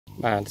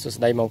បាទសួ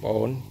ស្តីបងប្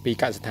អូនពី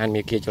កសិដ្ឋាន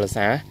មេគាជល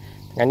សា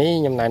ថ្ងៃនេះ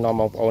ខ្ញុំណែនាំ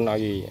បងប្អូនឲ្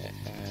យ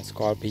ស្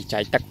គាល់ពីចែ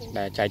កទឹក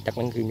ដែលចែកទឹក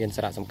ហ្នឹងគឺមាន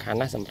សារៈសំខាន់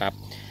ណាស់សម្រាប់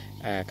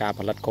ការ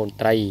ផលិតកូន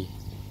ត្រី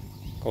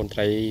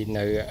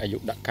នៅអាយុ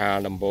ដាក់កាល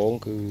ដំបូង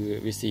គឺ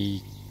វាស៊ី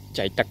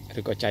ចែកទឹក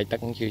ឬក៏ចែកទឹក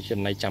ហ្នឹងគឺ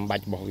ចំណីចាំបា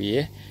ច់របស់វា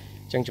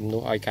អញ្ចឹងជំនួ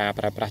សឲ្យការ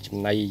ប្រើប្រាស់ចំ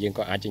ណីយើង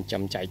ក៏អាចចិញ្ចឹ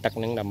មចែកទឹក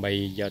ហ្នឹងដើម្បី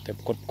យកទៅ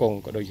ផ្គត់ផ្គង់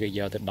ក៏ដូចជាយ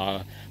កទៅដល់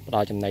ផ្ដ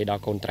ល់ចំណីដ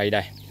ល់កូនត្រី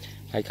ដែរ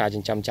ហើយការចិ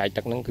ញ្ចឹមចែក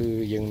ទឹកហ្នឹងគឺ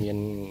យើងមាន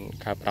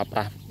ការប្រើប្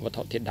រាស់វត្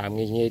ថុធាតុដើម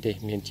ងាយទេ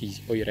មានជី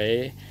អ៊ុយរ៉េ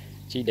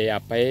ជី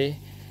DAP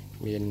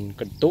មាន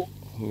កន្ទុក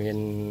មាន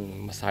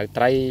ម្សៅ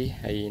ត្រី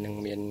ហើយនឹង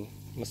មាន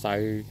ម្សៅ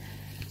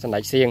សណ្តែ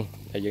កសៀង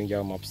ដែលយើងយ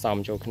កមកផ្សំ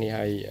ចូលគ្នា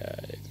ហើយ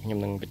ខ្ញុំ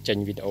នឹងបញ្ចេញ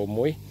វីដេអូ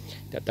មួយ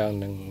ទាក់ទង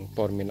នឹង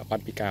ព័ត៌មានលម្អិត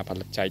ពីការផ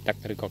លិតចែកទឹក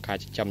ឬក៏ការ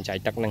ចិញ្ចឹមចែក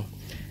ទឹកហ្នឹង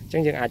អញ្ចឹ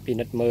ងយើងអាចពិ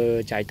និត្យមើល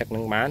ចែកទឹកហ្នឹ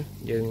ងបាន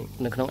យើង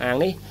នៅក្នុងអាង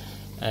នេះ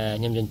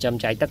ខ្ញុំចិញ្ចឹម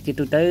ចែកទឹកជា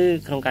ទូទៅ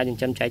ក្នុងការចិ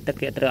ញ្ចឹមចែកទឹក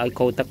គេត្រូវឲ្យ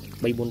កូរទឹក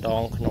 3-4 ដ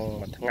ងក្នុង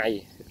មួយថ្ងៃ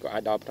ក៏អា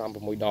ចដល់ 5-6 ដង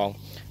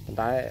ប៉ុន្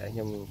តែខ្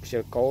ញុំខ្ជិ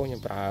លកូរខ្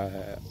ញុំប្រើ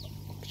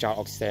ខ្យល់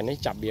អុកស៊ីសែននេះ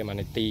ចាប់វាមួយ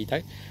នាទីទៅ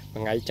មួ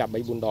យថ្ងៃចាប់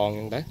 3-4 ដង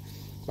អញ្ចឹងទៅ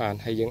បាទ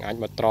ហើយយើងអាច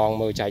មកត្រង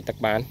មើលចែកទឹក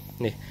បាន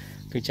នេះ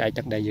គឺចែក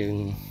ទឹកដែលយើង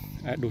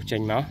ដួសចេ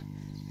ញមក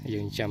យើ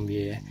ងចាំ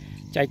វា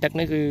ចែកទឹក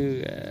នេះគឺ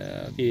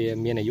វា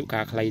មានអាយុកា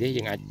លខ្លីទេ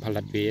យើងអាចផ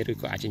លិតវាឬ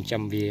ក៏អាចចិញ្ចឹ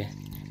មវារ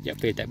យៈ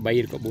ពេលតែ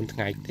3ឬក៏4ថ្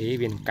ងៃទេ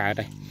វានឹងកើត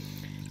ដែរ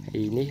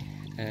ហើយនេះ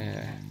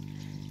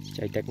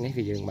ចែកទឹកនេះ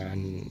គឺយើងបាន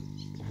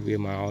វា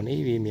មកនេះ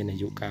វាមានអា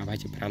យុកាលប្រហែល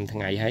ជា5ថ្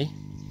ងៃហើយ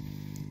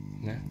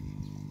ណា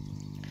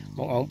ប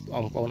ង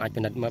ប្អូនអាច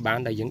ពិនិត្យមើលបាន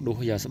ដែលយើងដួ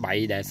សយកស្បៃ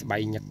ដែលស្បៃ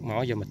ញឹកម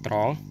កយកមកត្រ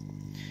ង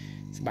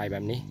ស្បៃបែ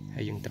បនេះ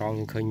ហើយយើងត្រង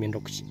យើងឃើញមាន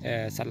រុក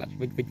សត្វល្អិត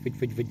វិច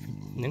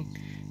ហ្នឹង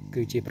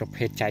គឺជាប្រ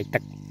ភេទចែកទឹ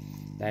ក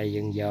ដែល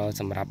យើងយក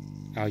សម្រាប់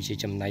ឲ្យជា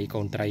ចំណី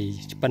កូនត្រី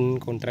ឆ្ពិន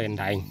កូនត្រីអ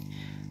ណ្ដែង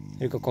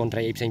ឬក៏កូនត្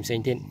រីផ្សេង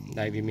ទៀត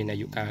ដែលវាមានអា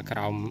យុកាលក្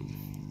រោម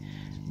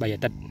3អា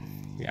ទិត្យ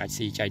វាអាច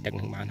ស៊ីចែកទឹក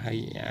នឹងបានហើយ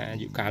អា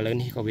យុកាលលើ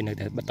នេះក៏វានៅ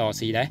តែបន្ត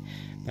ស៊ីដែរ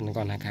ប៉ុន្តែ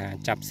គាត់ថា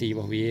ចាប់ស៊ីរប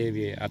ស់វា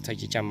អត់សូវ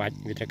ជាចាំបាច់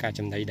វាត្រូវការ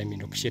ចំណីដែលមាន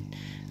រុក្ខជាតិ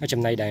ហើយ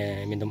ចំណីដែល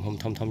មានទំហំ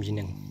ធំជាង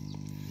នឹង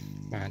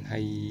បាទហើ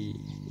យ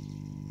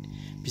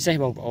ពិសេស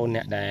បងប្អូន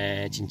អ្នកដែល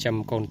ចិញ្ចឹម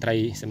កូនត្រី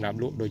សម្រាប់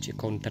លក់ដូចជា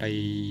កូនត្រី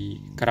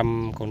ក្រឹម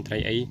កូនត្រី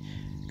អី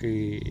គឺ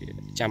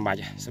ចាំបាច់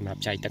សម្រាប់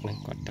ចែកទឹកហ្នឹង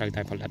គាត់ត្រូវ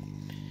តែផលិត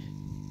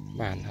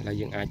បាទឥឡូវ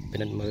យើងអាចពិ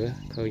និត្យមើល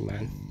ឃើញបា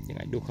នយើង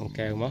អាចដួសក្នុង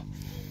កែវមក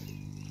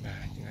បា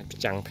ទយើងអាច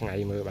ចាំងថ្ងៃ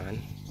មើលបាន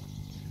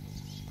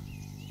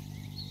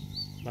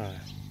បា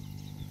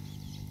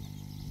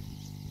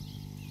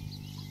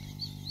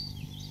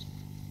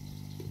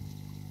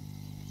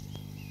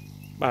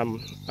ទ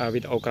វី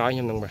ដេអូក្រោយខ្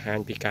ញុំនឹងបង្ហាញ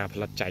ពីការផ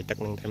លិតចែកទឹក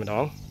នឹងតែម្ដ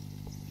ង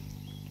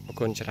អរ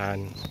គុណច្រើន